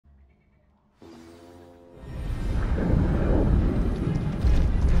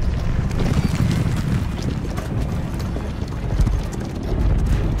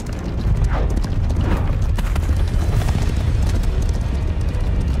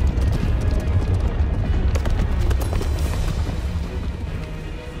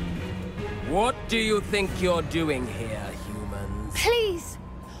do you think you're doing here, humans? Please!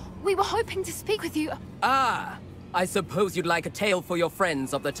 We were hoping to speak with you. Ah, I suppose you'd like a tale for your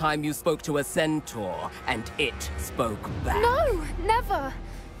friends of the time you spoke to a centaur, and it spoke back. No, never.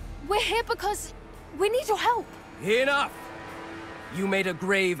 We're here because we need your help. Enough! You made a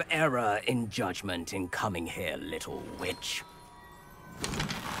grave error in judgment in coming here, little witch.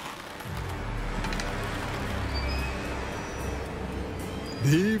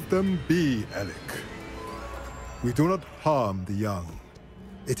 Leave them be, Alec. We do not harm the young.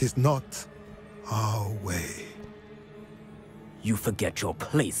 It is not our way. You forget your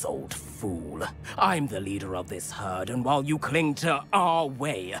place, old fool. I'm the leader of this herd, and while you cling to our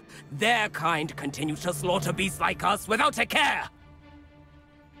way, their kind continue to slaughter beasts like us without a care!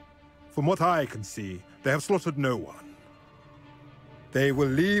 From what I can see, they have slaughtered no one. They will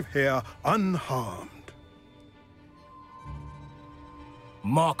leave here unharmed.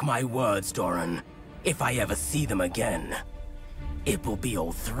 Mark my words, Doran. If I ever see them again, it will be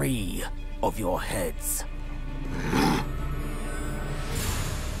all 3 of your heads.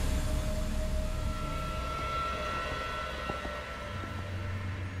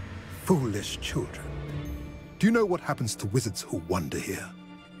 Foolish children. Do you know what happens to wizards who wander here?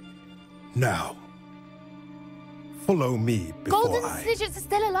 Now, follow me before Golden Snidgets are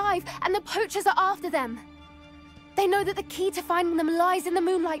still alive, and the poachers are after them. They know that the key to finding them lies in the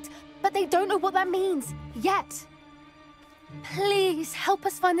moonlight, but they don't know what that means, yet. Please, help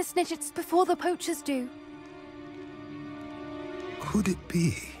us find the Snidgets before the poachers do. Could it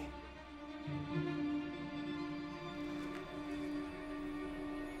be?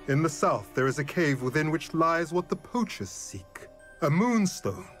 In the south, there is a cave within which lies what the poachers seek. A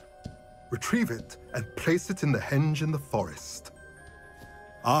moonstone. Retrieve it and place it in the henge in the forest.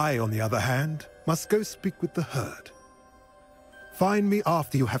 I, on the other hand, must go speak with the herd. Find me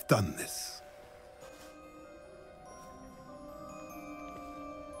after you have done this.